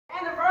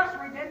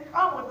anniversary didn't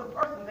come with the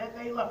person that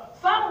they love.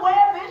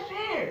 Somewhere this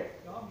year,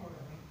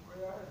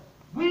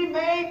 we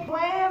made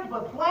plans,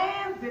 but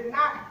plans did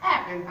not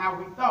happen how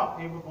we thought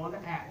they were going to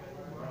happen.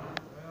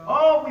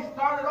 Oh, we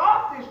started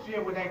off this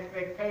year with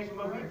expectation,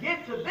 but we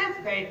get to this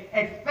day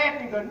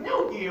expecting a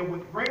new year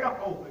with greater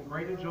hope and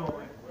greater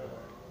joy.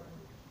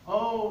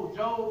 Oh,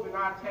 Job in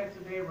our text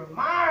today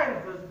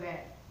reminds us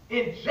that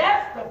in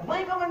just the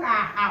blink of an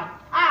eye, how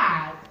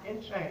tides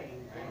can change.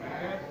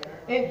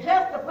 In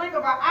just the blink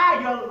of an eye,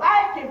 your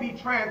life can be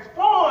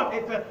transformed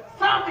into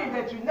something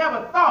that you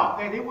never thought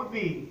that it would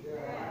be.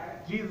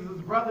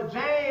 Jesus' brother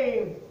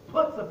James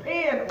puts a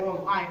pen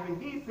on life,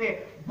 and he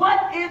said,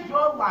 "What is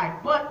your life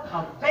but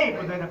a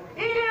vapor that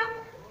appears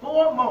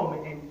for a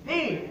moment and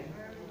then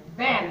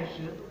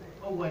vanishes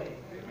away?"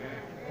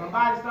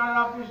 Somebody started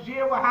off this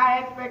year with high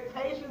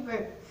expectations,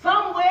 and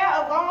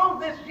somewhere along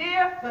this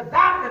year, the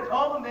doctor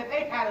told them that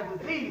they had a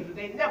disease that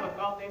they never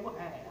thought they would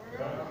have.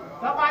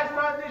 Somebody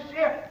started this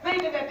year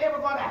thinking that they were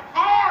going to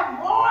have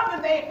more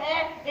than they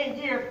had in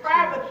years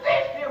prior, but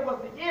this year was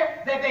the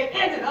year that they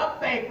ended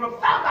up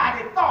bankrupt.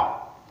 Somebody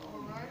thought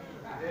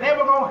they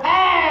were going to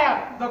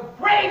have the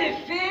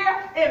greatest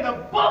year in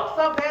the books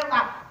of their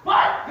life,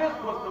 but this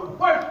was the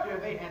worst year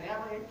they had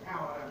ever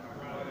encountered.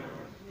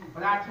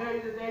 But I tell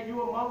you today,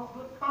 you're amongst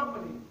good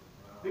company.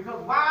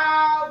 Because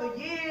while the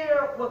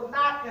year was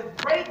not as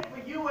great for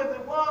you as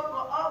it was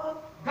for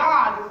others,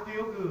 God is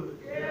still good.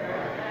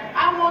 Yeah.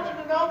 I want you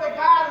to know that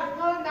God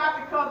is good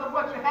not because of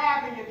what you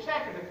have in your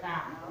checking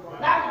account,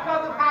 not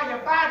because of how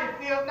your body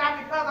feels, not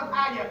because of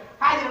how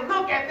you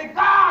look at it.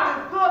 God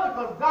is good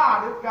because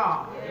God is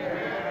God.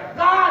 Yeah.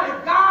 God is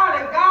God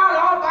and God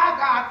all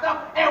by God's self.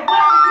 And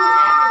whether you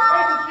have the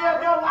greatest year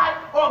of your life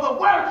or the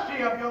worst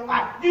year of your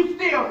life, you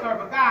still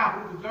serve a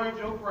God who deserves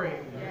your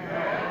praise.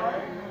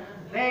 Yeah.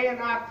 Today in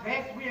our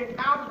text, we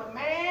encountered a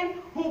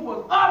man who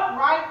was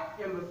upright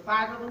in the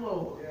sight of the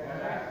Lord.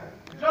 Yes.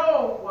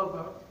 Job was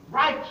a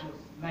righteous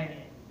man.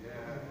 Yes.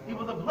 He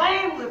was a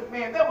blameless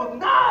man. There was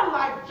none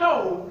like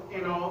Job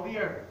in all the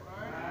earth.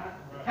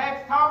 The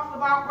text talks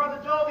about Brother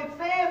Job. It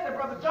says that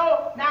Brother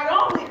Job not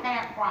only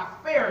had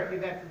prosperity,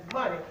 that's his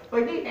money,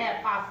 but he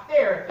had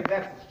posterity,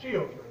 that's his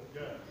children.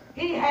 Yes.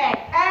 He had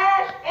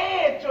cash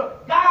and children.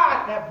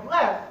 God had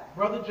blessed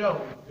Brother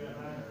Job. Yes.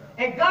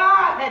 And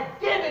God had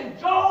given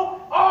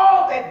Job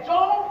all that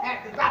Job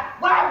had desired.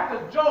 Why?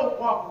 Because Job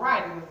walked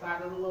right in the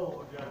sight of the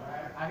Lord. Yeah.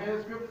 I hear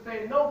the scripture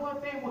say, "No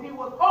good thing will he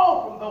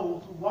withhold from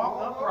those who walk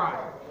upright."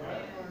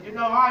 Yeah. You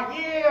know, our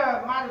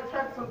year might have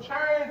took some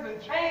turns and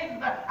changes,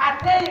 but I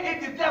tell you,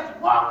 if you just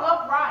walk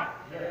upright,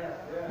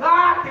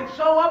 God can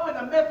show up in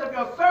the midst of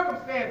your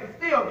circumstance and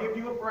still give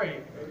you a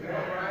praise.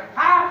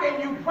 How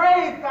can you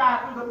praise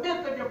God through the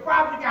midst of your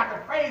problem? You got to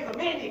praise Him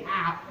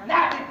anyhow,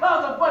 not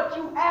because of what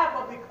you have,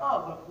 but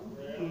because of who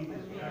He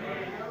is.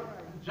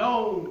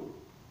 Job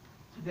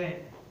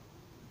today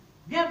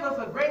gives us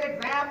a great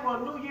example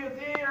on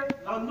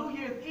New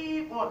Year's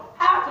Eve on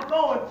how to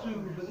go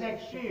into the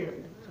next year.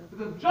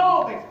 Because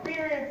Job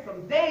experienced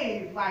some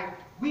days like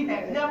we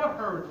had never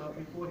heard of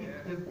before.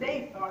 His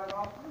day started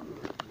off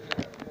good.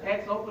 The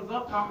text opens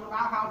up talking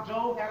about how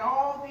Job had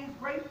all these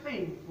great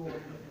things for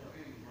him.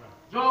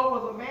 Job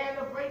was a man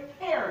of great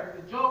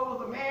character. Job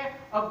was a man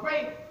of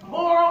great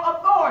moral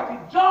authority.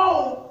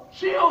 Job's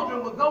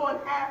children would go and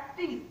have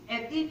feasts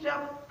at each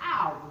other's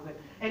houses.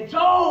 And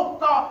Job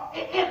thought,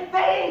 if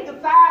they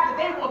decide that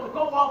they want to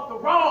go off the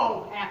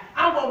wrong path,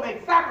 I'm going to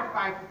make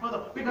sacrifices for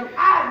them because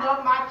I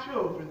love my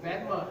children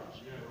that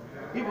much.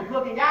 He was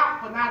looking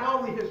out for not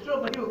only his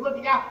children, he was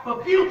looking out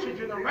for future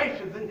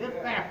generations in his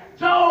family.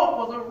 Job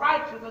was a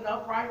righteous and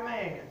upright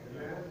man.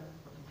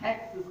 The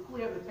text is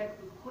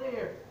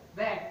clear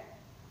that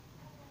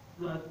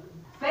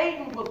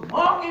Satan was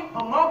walking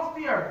amongst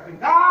the earth. And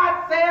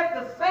God says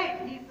to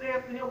Satan, he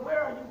says to him,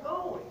 "Where are you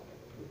going?"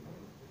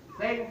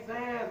 Satan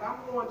says,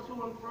 "I'm going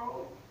to and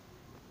fro,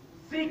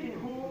 seeking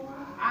whom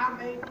I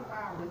may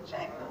devour."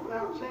 Check this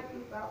out, check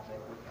this out, check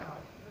this out.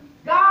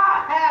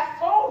 God has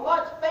so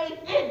much faith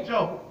in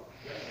Job.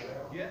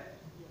 Yes.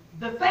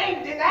 The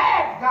Satan didn't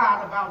ask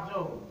God about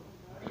Job.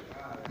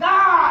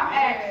 God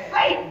asked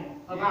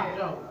Satan about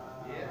Job.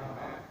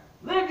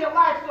 Live your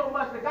life so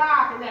much that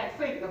God can ask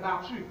Satan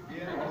about you.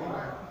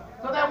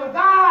 So that when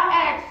God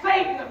asks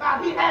Satan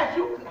about,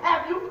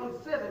 have you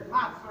considered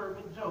my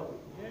servant Job?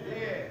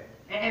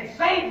 And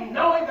Satan,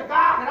 knowing that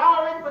God had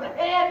already put a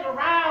hedge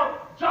around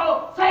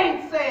Job,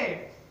 Satan says,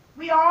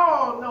 we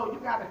all know you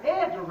got a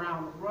hedge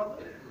around the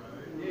brother.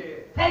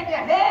 Take your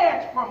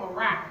hedge from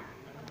around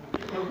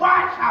and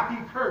watch how he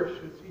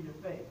curses in your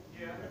face.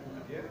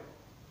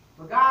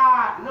 But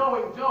God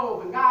knowing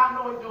Job and God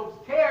knowing Job's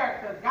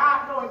character,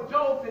 God knowing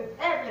Job's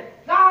integrity,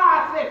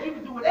 God said you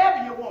can do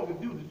whatever you want to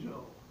do to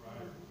Job.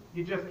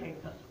 You just can't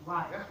touch his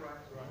life. That's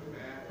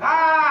right.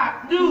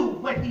 God knew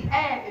what he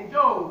had in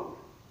Job.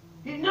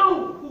 He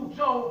knew who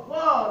Job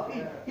was.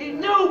 He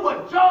knew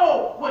what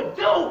Job would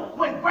do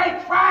when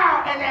great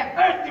trial and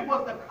adversity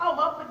was to come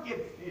up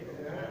against him.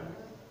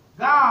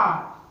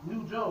 God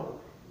knew Job.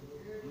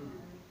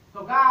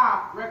 So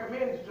God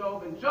recommends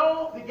Job, and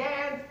Job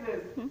begins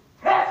this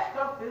test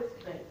of his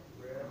faith.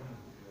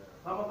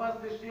 Some of us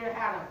this year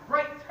had a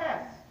great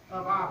test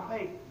of our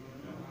faith.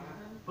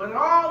 But in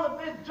all of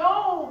this,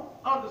 Job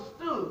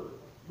understood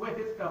where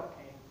his help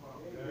came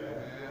from.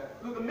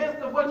 Through the midst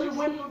of what you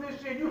went through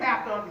this year, you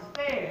have to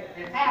understand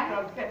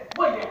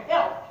where your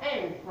help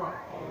came from.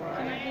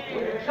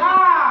 When your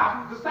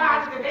job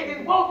decided that they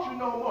didn't want you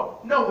no more,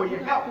 know where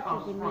your help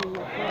comes from.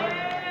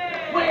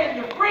 When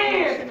your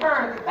friends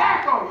turn their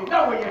back on you,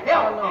 know where your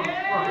help comes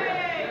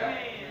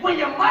from. When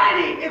your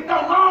money is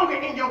no longer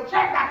in your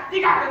check,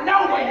 you got to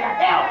know where your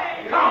help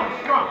comes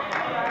from.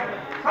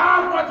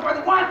 Psalm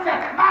 121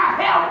 says, my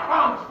help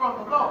comes from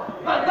the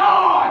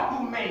Lord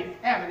who made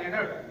heaven and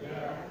earth.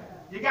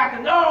 You got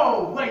to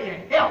know where your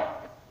help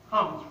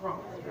comes from.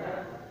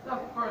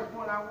 That's the first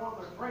point I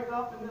want to bring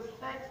up in this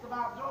text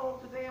about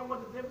Job today and what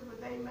the difference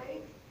that they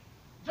made.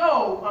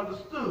 Job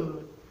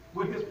understood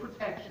where his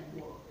protection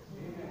was.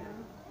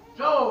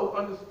 Job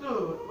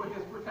understood where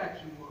his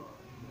protection was.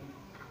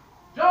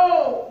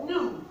 Job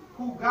knew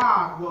who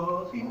God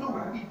was. He knew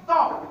who he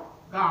thought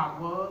God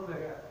was.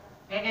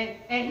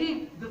 And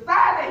he decided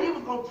that he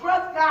was going to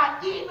trust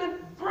God even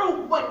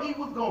through what he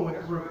was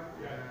going through.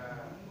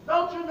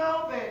 Don't you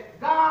know that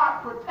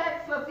God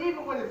protects us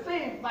even when it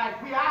seems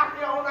like we're out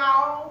here on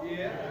our own?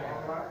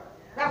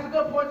 That's a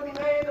good point to be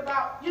made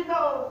about, the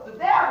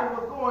devil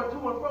was going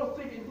to and fro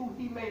seeking who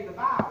he may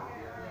devour.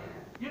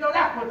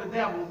 That's what the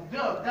devil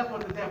does. That's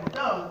what the devil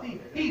does.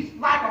 He's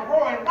like a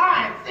roaring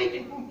lion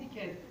seeking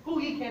who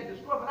he can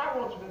destroy. But I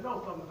want you to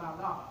know something about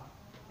God.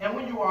 And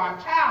when you are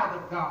a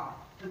child of God,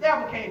 the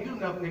devil can't do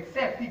nothing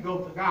except he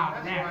goes to God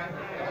and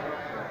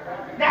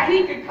asks. Now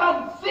he can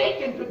come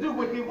seeking to do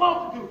what he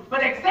wants to do,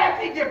 but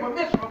except he get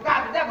permission from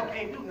God, the devil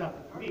can't do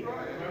nothing to me.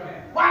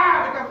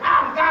 Why? Because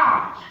I'm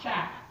God's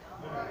child.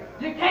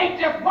 You can't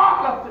just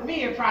walk up to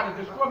me and try to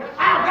destroy me.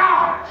 I'm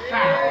God's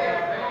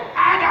child.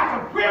 I got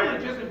some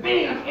privileges in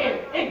being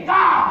in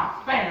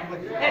God's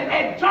family.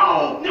 And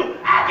Job knew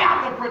I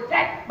got to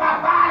protect.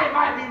 My body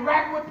might be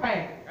racked with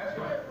pain.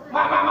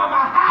 My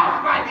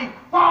house might be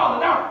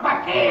falling off.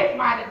 My kids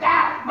might have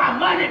died. My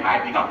money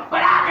might be gone.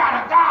 But I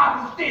got a God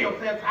who still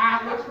says,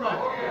 I look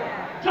slow.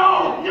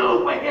 Job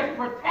knew where his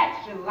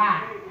protection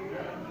lied.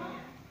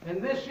 And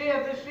this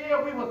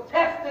year we were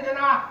tested in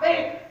our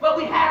faith, but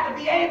we had to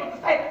be able to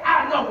say,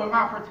 I know where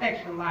my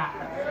protection lies.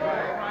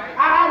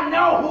 I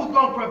know who's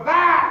going to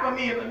provide for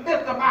me in the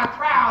midst of my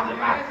trials and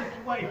my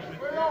situation.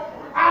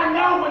 I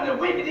know when the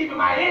wicked, even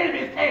my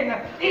enemies, came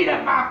to eat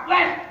up my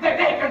flesh, that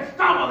they can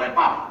stumble and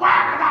fall.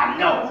 Why? Because I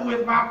know who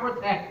is my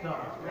protector.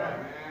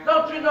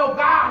 Don't you know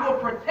God will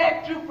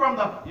protect you from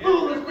the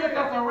foolishness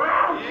that's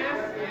around you?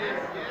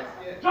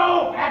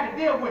 Job had to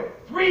deal with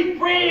 3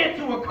 friends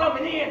who were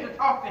coming in to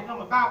talk to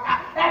him about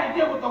God. Had to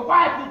deal with the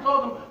wife who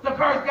told him to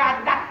curse God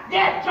and die.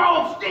 Yet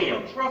Job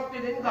still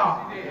trusted in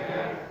God.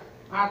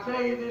 I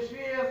tell you, this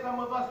year, some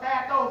of us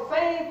had those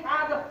same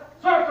kind of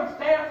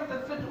circumstances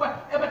and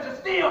situations, but you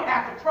still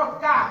have to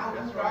trust God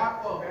no matter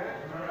how.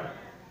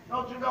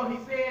 Don't you know he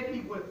said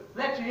he would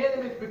let your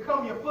enemies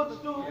become your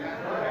footstool?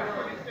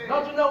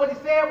 Don't you know what he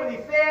said when he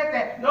said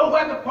that no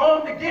weapon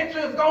formed against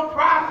you is going to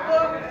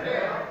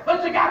prosper?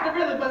 But you got to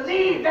really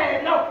believe that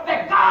and know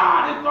that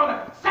God is going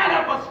to set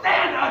up a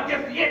standard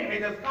against the enemy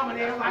that's coming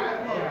in like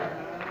a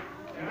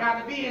flood. You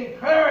got to be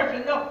encouraged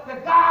and know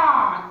that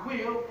God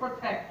will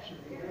protect you.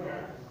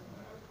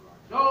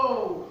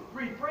 Job's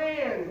 3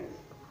 friends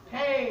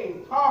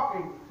came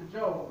talking to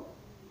Job.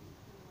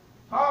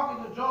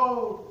 Talking to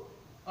Job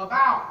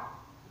about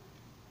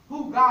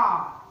who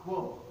God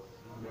was.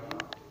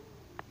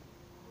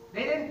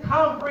 They didn't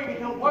come bringing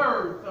him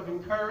words of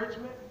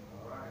encouragement.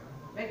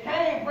 They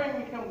came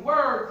bringing him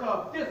words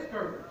of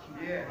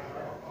discouragement.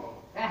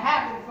 That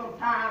happens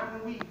sometimes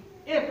when we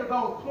enter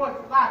those points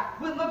of life.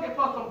 We're looking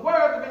for some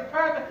words of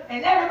encouragement,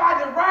 and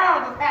everybody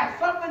around us has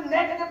something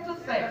negative to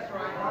say.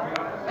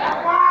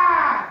 That's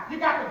why you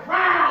got to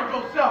drown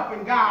yourself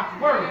in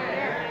God's word.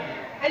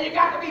 And you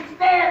got to be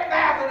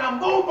steadfast and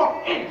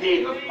unmovable in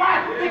Jesus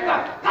Christ,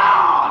 because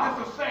God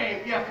is the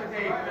same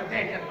yesterday,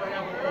 today, and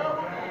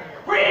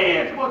forever.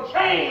 Friends will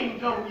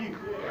change on you.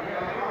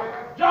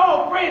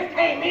 Job's friends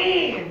came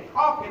in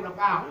talking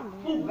about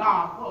who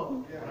God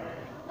was.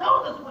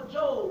 Notice what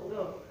Job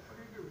does.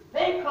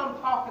 They come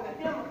talking to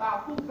him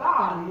about who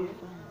God is.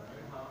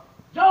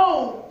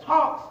 Job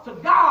talks to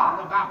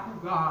God about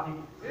who God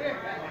is.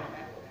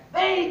 They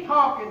ain't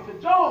talking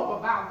to Job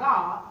about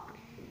God.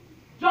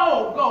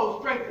 Job goes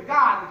straight to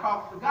God and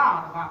talks to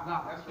God about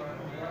God. That's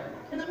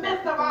right. In the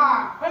midst of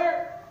our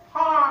hurt,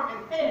 harm,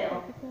 and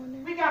hell,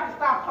 we got to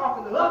stop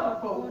talking to other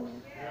folks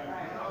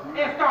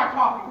and start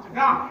talking to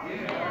God.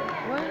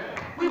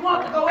 We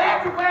want to go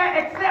everywhere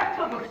except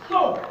to the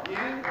source.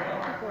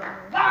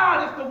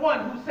 God is the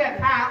one who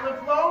sets high and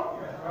looks low.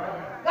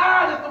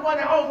 God is the one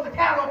that owns the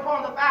cattle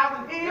upon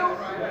 1,000 hills.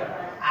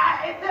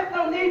 There's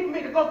no need for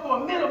me to go through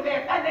a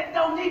middleman. There's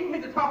no need for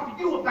me to talk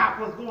to you about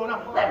what's going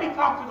on. Let me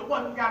talk to the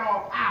one who got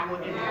all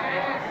power in his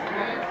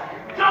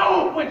hands.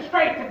 Job went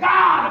straight to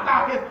God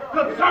about his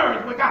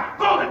concerns with God.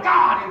 Go to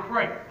God and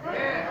pray.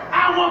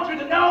 I want you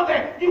to know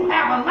that you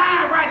have a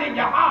line right in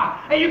your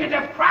heart, and you can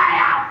just cry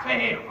out to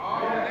him,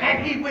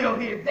 and he will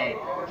hear.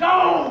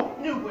 Job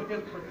knew what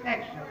his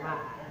protection lies.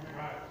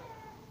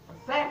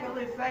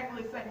 Secondly,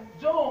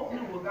 Job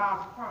knew what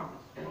God's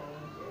promise was.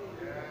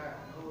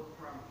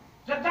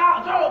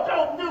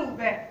 Job knew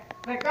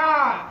that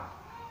God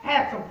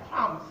had some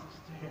promises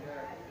to him.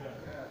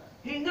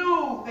 He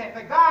knew that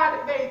the God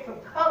had made some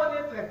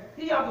covenants, and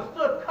he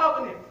understood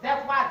covenants.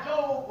 That's why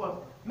Job was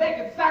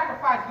making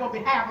sacrifices on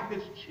behalf of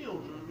his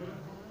children.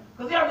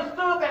 Because he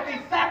understood that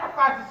these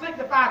sacrifices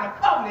signified a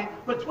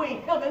covenant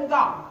between him and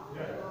God.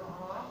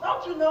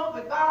 Don't you know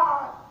that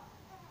God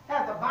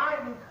has a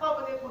binding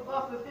covenant with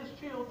us as his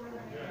children?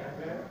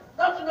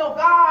 Don't you know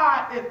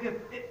God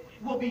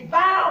will be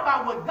bound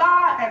by what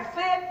God has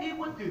said he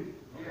would do?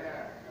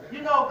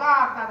 You know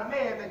God's not a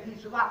man that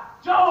he should lie.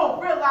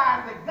 Job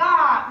realized that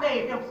God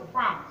made him some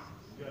promises.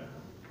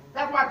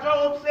 That's why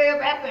Job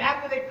says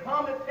after they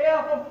come and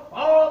tell him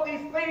all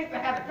these things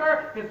that had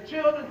occurred, his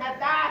children had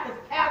died, his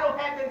cattle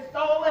had been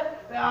stolen,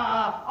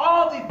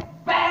 all these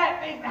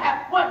bad things that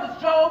happened. What does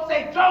Job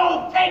say?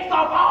 Job takes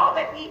off all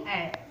that he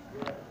has,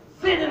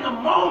 sit in the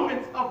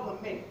moments of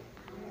lament.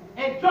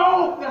 And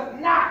Job does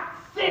not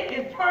sit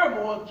in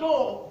turmoil.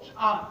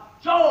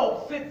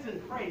 Job sits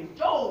in praise.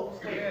 Job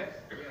says,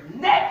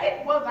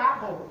 naked was I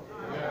born,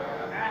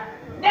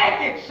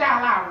 naked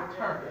shall I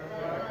return.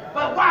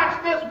 But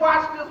watch this.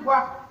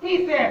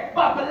 He said,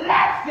 but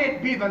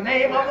blessed be the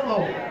name of the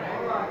Lord.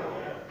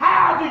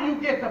 How do you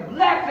get to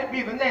blessed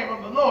be the name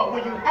of the Lord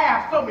when you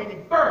have so many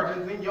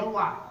burdens in your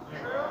life?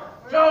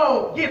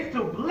 Job gets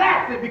to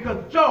bless it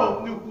because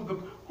Job knew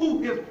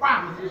who his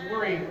promises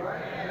were in.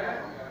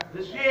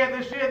 This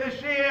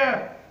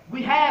year,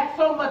 we had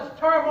so much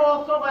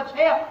turmoil, so much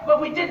hell, but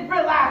we didn't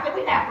realize that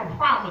we had some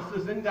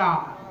promises in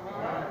God.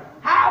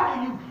 How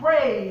do you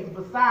praise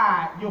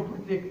beside your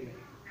predicament?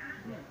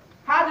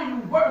 How do you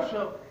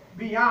worship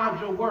beyond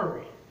your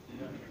worry?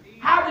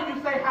 How do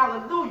you say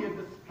hallelujah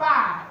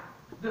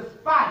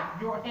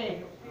despite your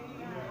hell?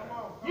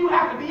 You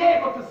have to be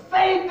able to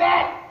say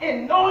that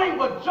in knowing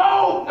what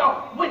Job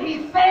knows. When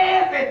he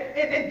says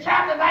in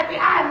chapter 19,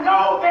 I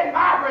know that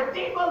my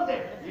Redeemer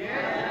lives,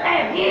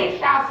 and he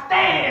shall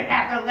stand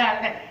at the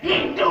last day.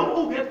 He knew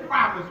who his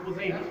promise was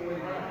in.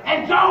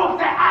 And Job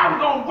said, I'm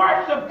going to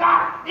worship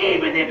God,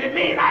 even if it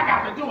means I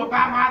got to do it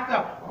by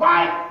myself.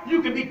 Wife,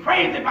 you can be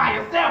crazy by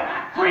yourself.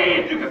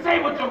 Friends, you can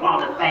say what you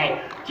want to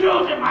say.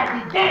 Children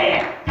might be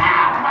dead.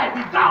 Cows might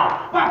be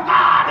gone. But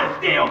God is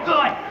still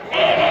good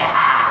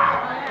anyhow.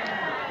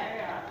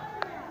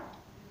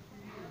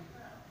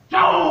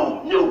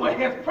 Job knew what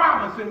his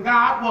promise in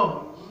God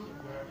was.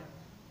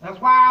 That's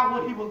why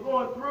when he was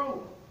going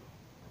through,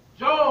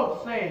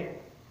 Job said,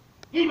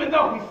 even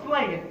though he's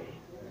slaying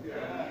me,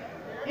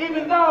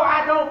 even though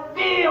I don't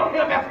feel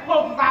him as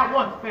close as I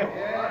once felt,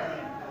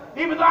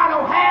 even though I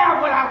don't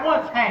have what I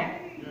once had,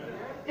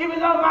 even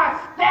though my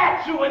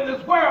stature in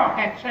this world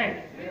had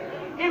changed,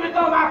 even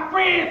though my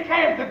friends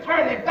came to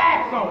turn their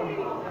backs on me,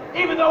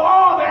 even though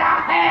all that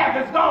I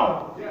have is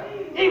gone,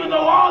 even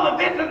though all of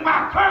this is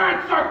my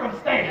current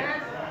circumstance,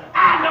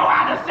 I know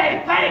how to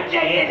say thank you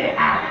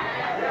anyhow.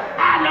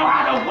 I know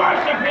how to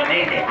worship him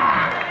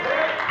anyhow.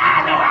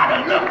 I know how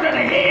to look to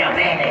the hills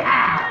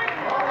anyhow.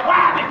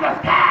 Why? Because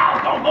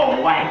cows don't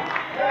go away.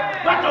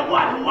 But the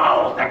one who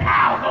owns the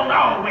cows don't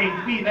always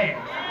be there.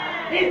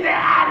 He said,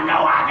 I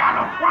know I got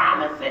a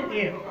promise in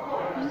him.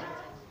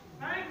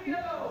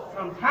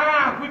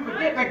 Sometimes we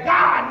forget that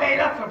God made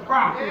us a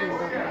promise.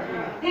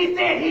 He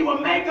said he would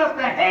make us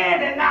the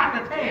head and not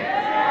the tail.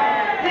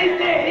 He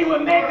said he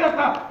would make us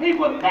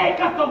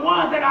the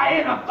ones that are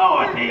in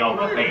authority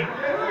over things.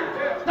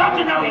 Don't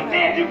you know he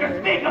said you can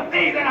speak of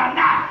things that are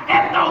not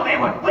as though they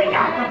were. We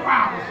got the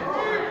promises.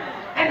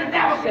 And the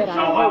devil can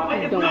show up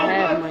with his no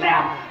good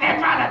self and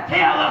try to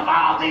tell us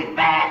all these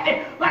bad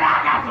things. But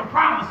I got some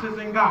promises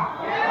in God.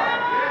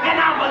 And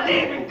I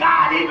believe in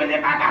God even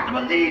if I got to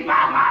believe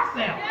by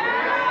myself.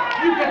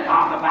 You can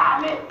talk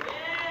about me.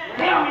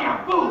 Tell me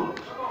I'm foolish.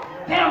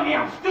 Tell me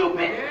I'm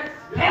stupid.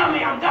 Tell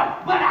me I'm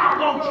dumb. But I'm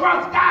going to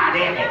trust God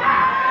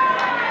anyhow.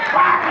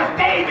 Why? Because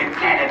David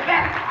said it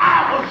best.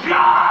 I was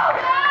young,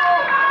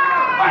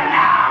 but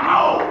now I'm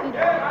old.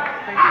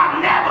 I've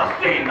never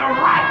seen the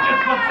righteous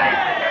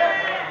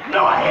forsaken,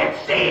 nor his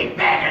seed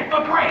begging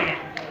for bread.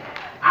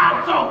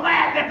 I'm so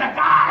glad that the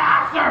God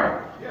I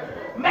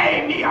serve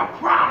made me a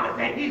promise,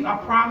 and he's a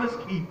promise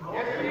keeper.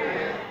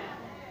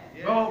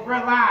 So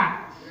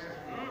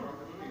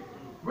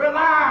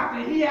realize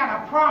that he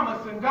had a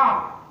promise in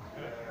God.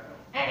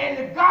 And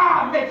if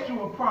God makes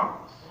you a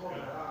promise,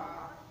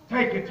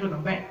 take it to the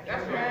bank.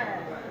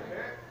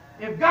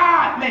 If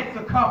God makes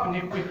a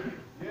covenant with you,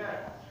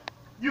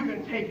 you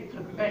can take it to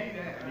the bank.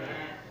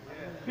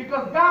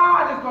 Because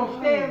God is going to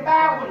stand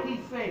by what he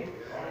says.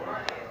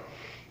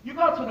 You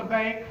go to the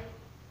bank,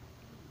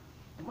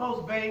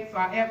 most banks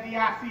are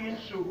FDIC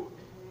insured.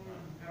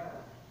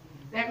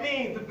 That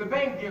means if the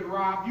bank get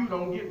robbed, you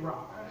don't get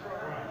robbed.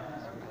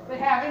 They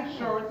have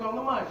insurance on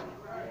the money.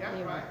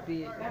 That's right.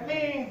 That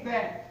means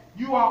that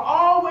you are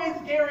always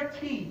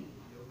guaranteed,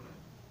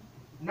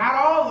 not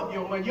all of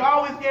your money, you're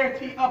always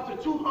guaranteed up to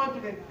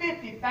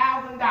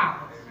 $250,000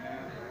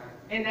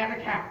 in that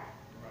account.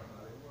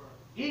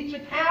 Each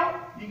account,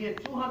 you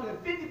get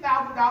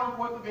 $250,000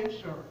 worth of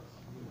insurance.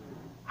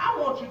 I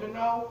want you to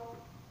know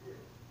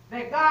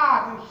that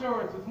God's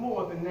insurance is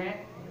more than that.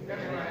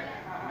 That's right.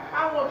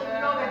 I want you to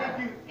know that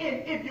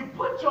if you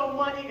put your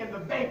money in the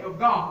bank of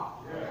God,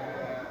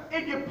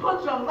 if you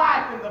put your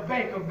life in the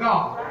bank of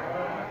God,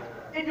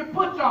 if you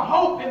put your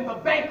hope in the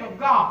bank of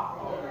God,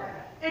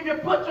 if you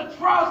put your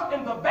trust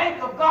in the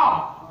bank of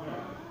God,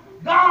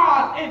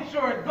 God's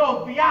insurance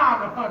goes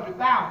beyond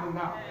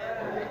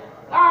 $100,000.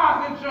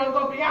 God's insurance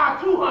goes beyond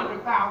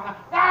 $200,000.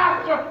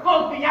 God's insurance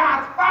goes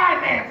beyond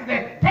finances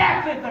and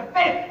taps into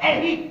faith,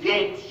 and He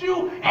keeps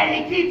you and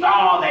He keeps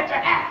all that you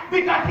have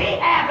because He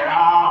has it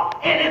all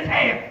in His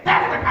hands.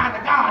 That's the kind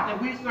of God that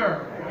we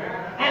serve.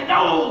 And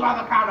those are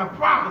the kind of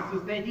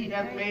promises that He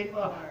has made for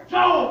us.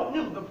 Job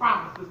knew the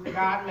promises that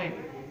God made.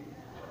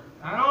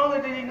 Not only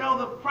did he know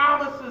the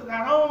promises,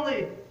 not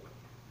only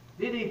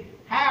did he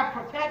have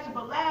protection,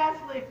 but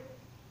lastly,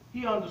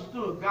 he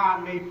understood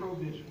God made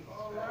provisions.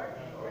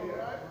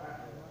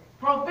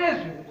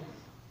 Provisions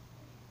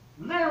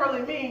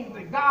literally means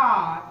that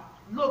God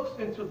looks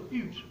into the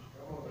future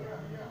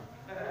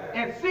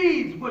and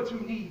sees what you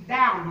need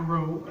down the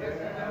road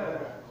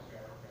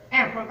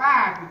and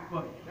provides it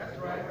for you. That's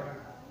right.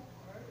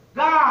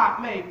 God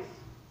makes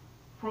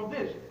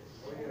provisions.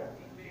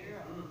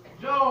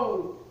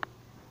 Job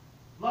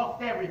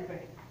lost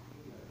everything.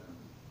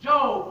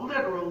 Job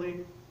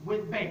literally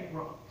went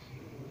bankrupt.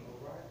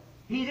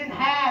 He didn't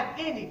have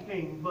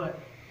anything but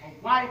a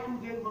wife who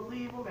didn't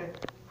believe him and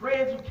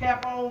friends who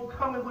kept on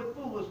coming with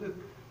foolishness.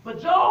 But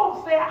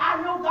Job said,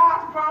 I know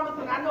God's promise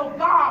and I know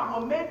God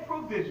will make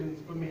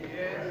provisions for me.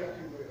 Yes.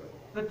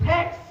 The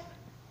text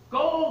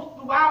goes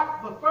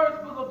throughout the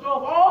first book of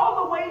Job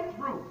all the way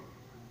through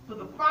to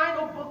the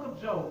final book of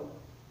Job,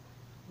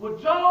 where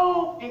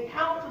Job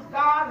encounters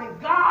God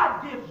and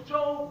God gives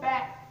Job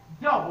back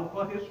double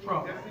for his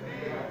trouble. Yes, he did.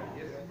 Yes,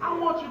 he did. I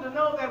want you to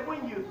know that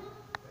when you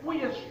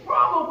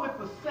struggle with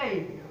the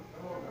Savior,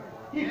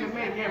 He can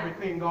make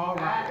everything all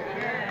right.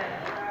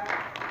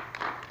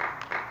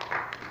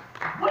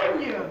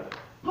 When you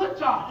put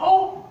your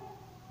hope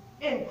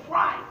in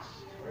Christ,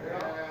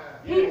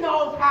 He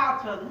knows how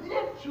to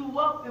lift you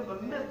up in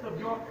the midst of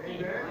your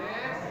fear.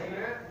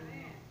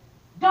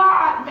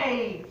 God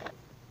made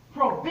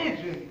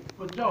provision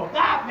for Job.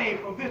 God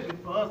made provision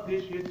for us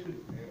this year too.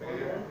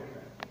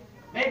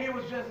 Maybe it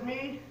was just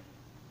me,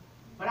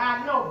 but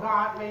I know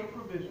God made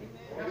provision.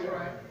 That's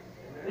right.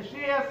 This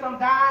year,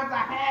 sometimes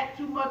I had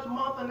too much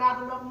month and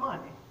not enough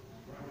money.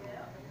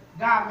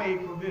 God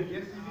made provision.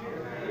 Yes,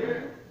 he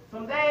did.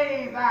 Some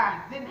days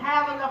I didn't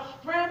have enough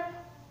strength,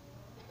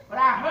 but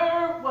I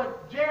heard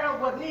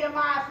what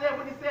Nehemiah said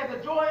when he said, the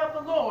joy of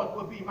the Lord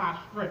will be my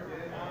strength.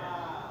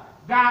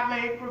 God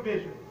made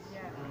provisions.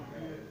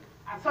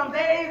 And some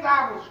days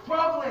I was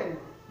struggling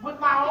with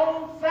my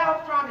own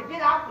self, trying to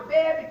get out the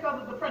bed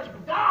because of depression,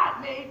 but God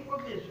made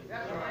provisions.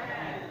 That's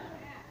right.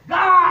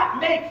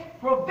 God makes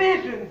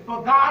provisions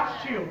for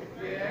God's children.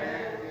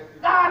 Yes.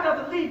 God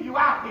doesn't leave you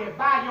out here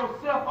by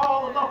yourself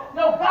all alone.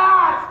 No,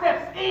 God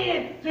steps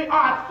into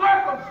our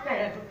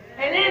circumstances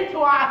and into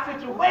our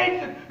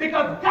situations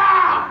because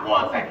God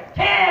wants and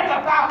cares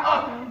about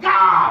us.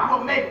 God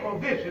will make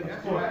provisions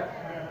for us.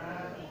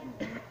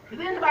 Is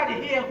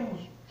anybody here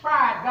who's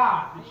tried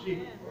God this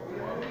year?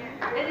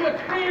 And you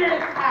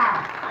experienced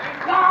how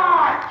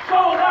God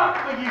showed up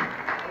for you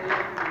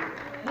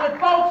when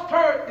folks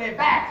turned their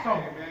backs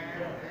on you?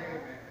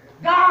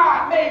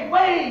 God made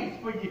ways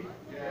for you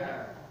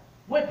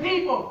when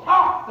people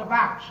talked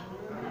about you.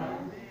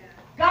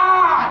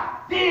 God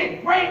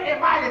did great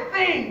and mighty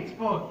things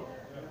for you.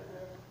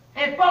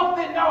 And folks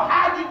didn't know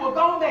how you were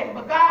going to make it,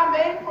 but God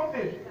made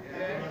provision.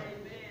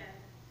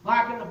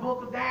 Like in the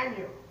book of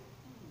Daniel,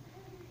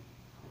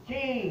 the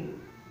king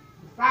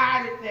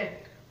decided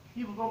that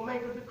he was going to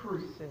make a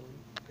decree. And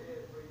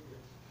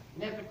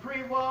that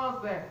decree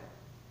was that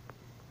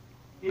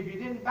if you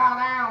didn't bow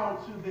down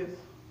to this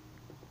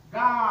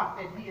God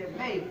that he had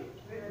made,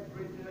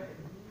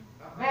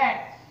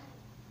 that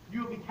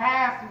you'll be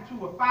cast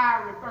into a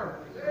fiery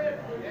furnace.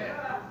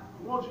 I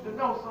want you to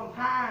know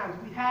sometimes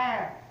we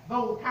have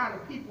those kind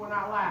of people in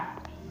our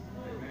lives.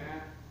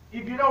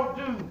 If you don't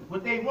do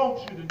what they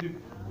want you to do,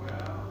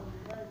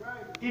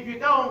 if you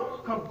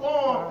don't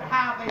conform to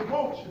how they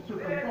want you to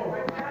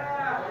conform,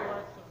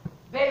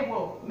 they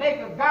will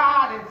make a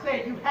God and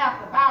say you have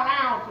to bow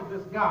down to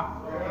this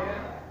God.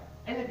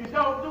 And if you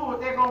don't do it,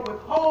 they're going to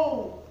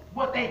withhold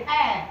what they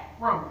had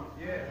from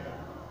you.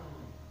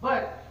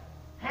 But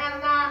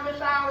Hananiah,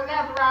 Mishael, and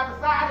Azariah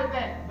decided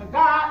that the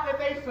God that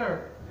they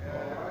served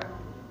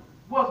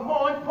was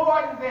more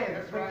important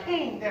than the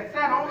king that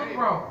sat on the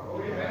throne.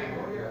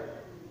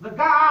 The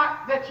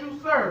God that you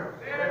serve,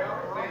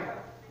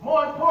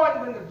 more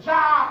important than the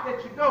job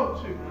that you go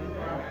to.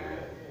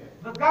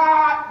 The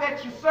God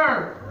that you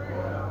serve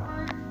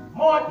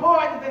more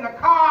important than the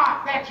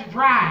car that you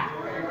drive.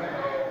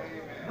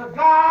 The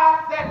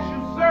God that you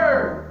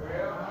serve,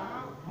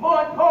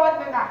 more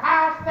important than the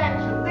house that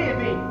you live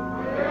in.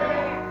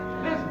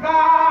 This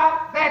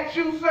God that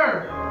you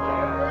serve,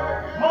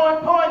 more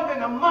important than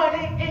the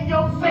money in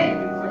your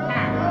savings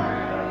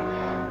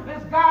account.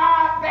 This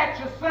God that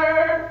you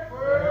serve,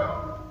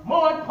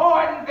 more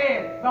important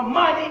than the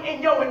money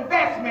in your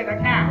investment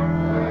account.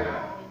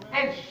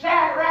 And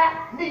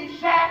Shadrach,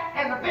 Meshach,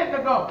 and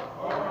Abednego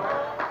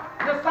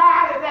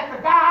decided that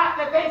the God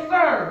that they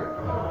served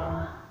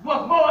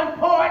was more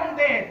important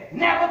than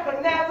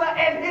Nebuchadnezzar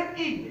and his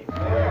edict.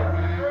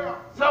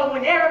 So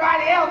when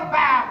everybody else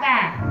bowed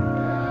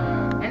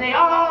down and they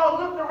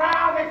all looked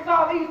around, they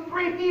saw these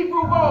three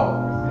Hebrew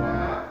boys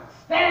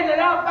standing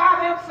up by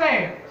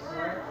themselves.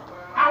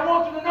 I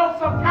want you to know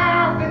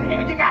sometimes in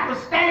here you got to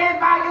stand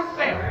by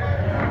yourself.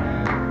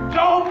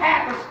 Job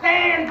had to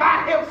stand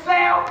by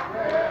himself.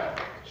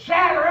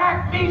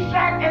 Shadrach,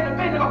 Meshach, and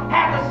Abednego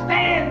had to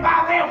stand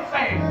by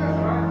themselves.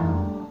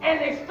 And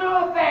they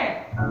stood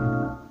there.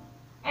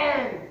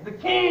 And the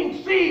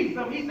king sees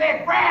them. He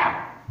said, grab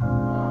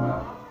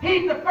them.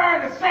 Heat the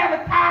furnace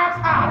 7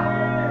 times hotter.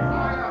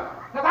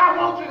 Because I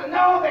want you to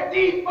know that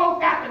these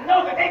folks got to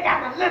know that they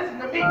got to listen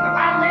to me because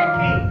I'm their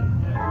king.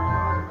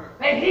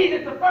 They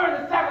heated the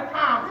furnace 7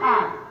 times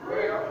hotter.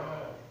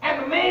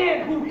 And the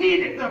man who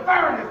heated the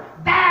furnace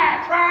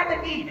died trying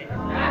to heat it.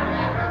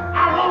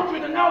 I want you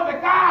to know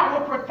that God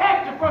will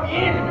protect you from your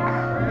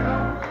enemies.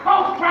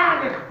 Folks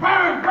trying to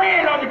burn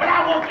bread on you, but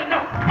I want you to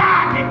know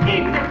God can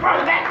keep you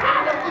from that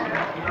kind of food.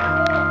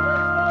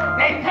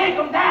 They take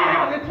them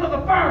down into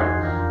the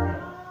furnace,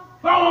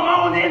 throw them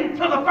on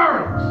into the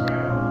furnace,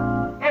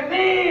 and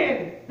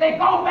then they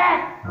go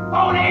back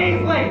 4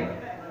 days later,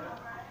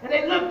 and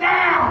they look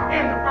down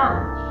in the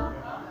furnace,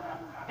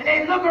 and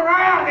they look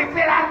around. They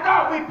said, I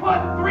thought we put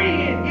 3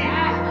 in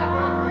here,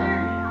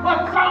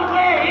 but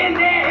somewhere in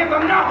there is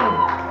another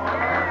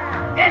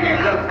one, and it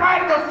looks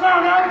like the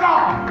Son of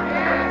God.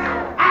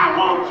 I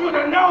want you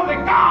to know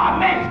that God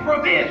makes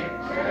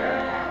provisions.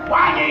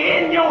 While you're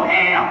in your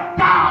hell,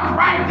 God's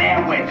right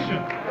there with you.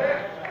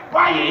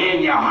 While you're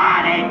in your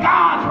heartache,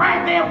 God's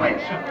right there with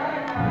you.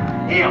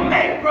 He'll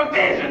make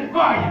provisions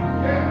for you.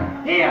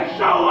 He'll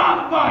show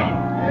up for you.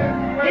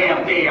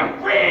 He'll be a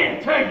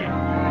friend to you.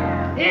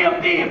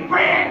 He'll be a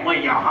friend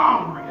when you're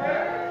hungry.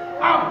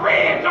 A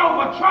bridge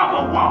over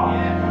troubled water.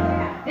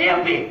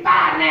 He'll be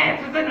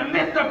finances in the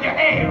midst of your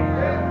hell.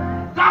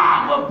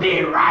 God will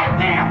be right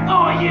there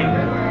for you.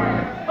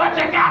 But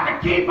you got to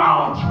keep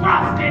on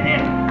trusting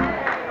Him.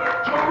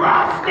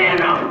 Trust in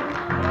Him.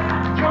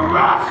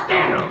 Trust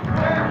in Him.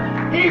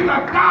 He's a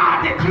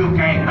God that you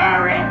can't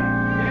hurry.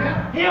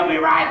 He'll be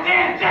right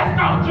there. Just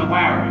don't you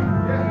worry.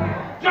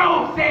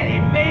 Job said He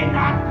may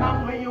not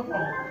come when you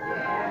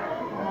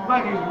want,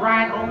 but He's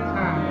right on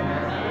time.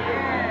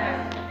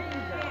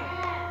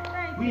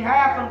 We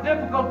have some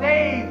difficult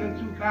days in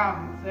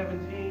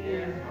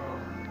 2017.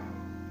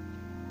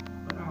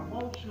 But I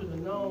want you to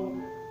know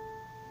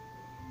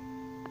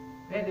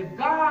that if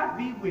God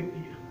be with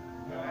you,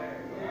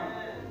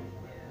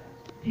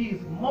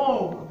 He's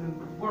more than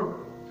the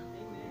world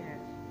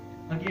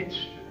against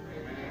you.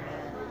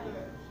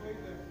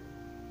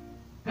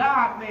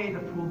 God made a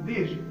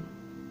provision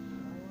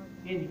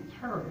in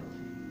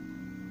eternity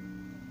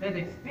that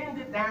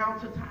extended down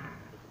to time.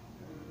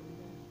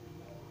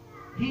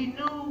 He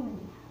knew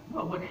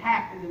what would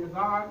happen in the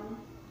garden.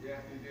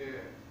 Yes, He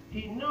did.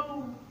 He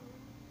knew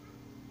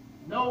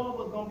Noah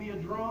was going to be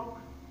a drunk.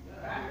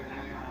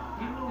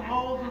 He knew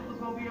Moses was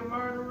going to be a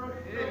murderer.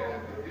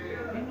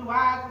 He knew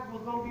Isaac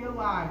was going to be a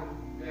liar.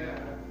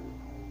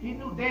 He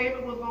knew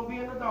David was going to be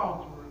an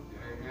adulterer.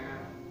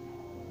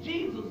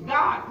 Jesus,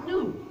 God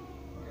knew.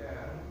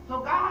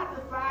 So God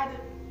decided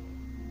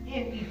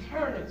in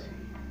eternity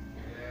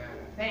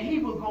that He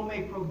was going to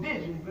make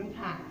provisions in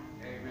time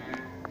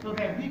so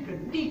that we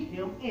could meet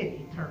Him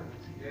in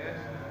eternity.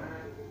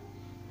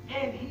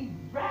 And He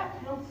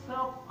wrapped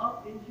Himself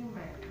up in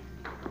humanity.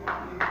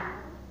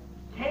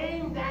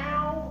 Came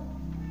down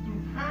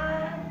through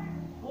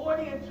time,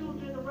 40 and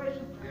 2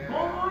 generations,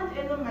 born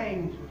in a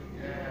manger.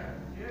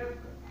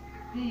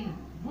 He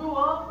grew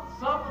up,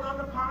 suffered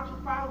under Pontius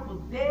Pilate,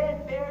 was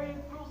dead, buried,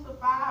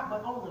 crucified,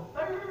 but on the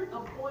 3rd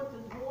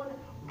appointed morning,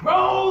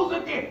 rose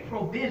again.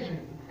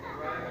 Provisions.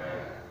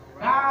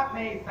 God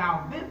made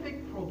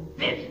salvific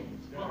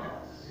provisions for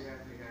us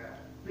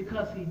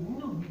because He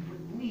knew we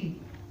would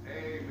need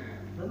it.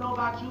 I don't know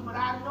about you, but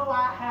I know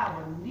I have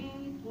a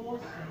need for a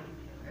Savior.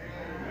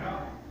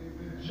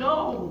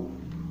 Job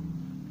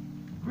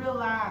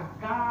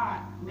realized God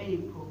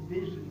made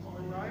provisions for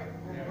him.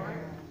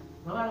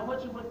 No matter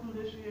what you went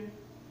through this year,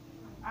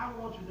 I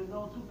want you to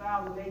know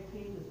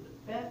 2018 is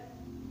the best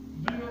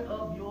year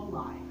of your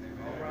life.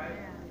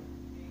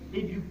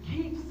 If you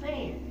keep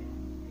saying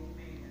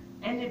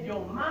it, and if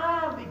your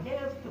mind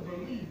begins to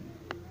believe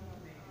it,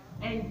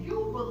 and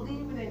you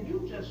believe it and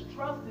you just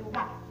trust in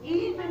God,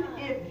 even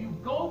if you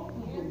go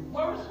through the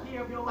worst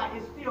year of your life,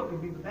 it still can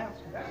be the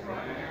best one.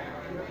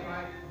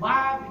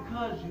 Why?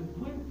 Because you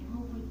went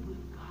through it with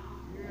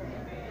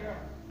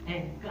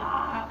And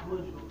God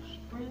was your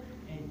strength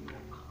and your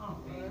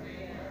comfort.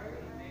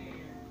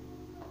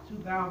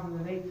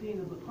 2018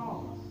 is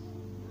upon us.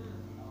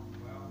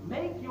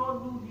 Make your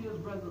New Year's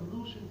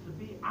resolution to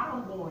be,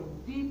 I'm going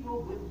deeper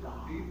with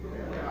God.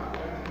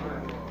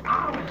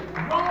 I'm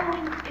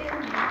growing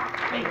in my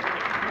faith.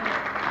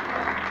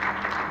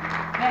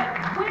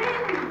 That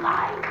when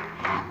life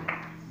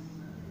happens,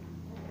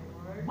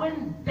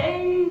 when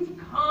days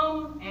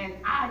come and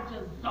I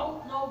just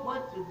don't know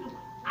what to do,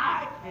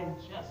 I can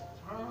just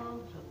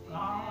turn to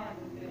God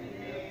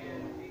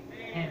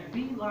and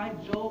be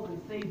like Job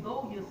and say,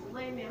 though you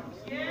slay me, I'm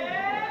still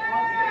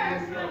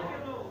trusting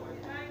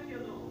in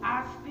you.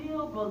 I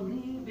still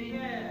believe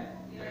in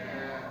you.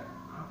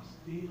 I'm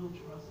still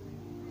trusting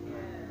you.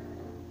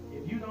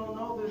 If you don't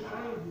know this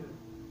Savior,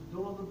 the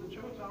doors of the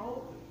church are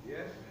open.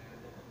 Yes.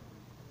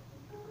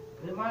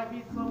 There might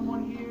be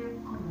someone here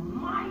who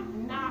might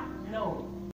not know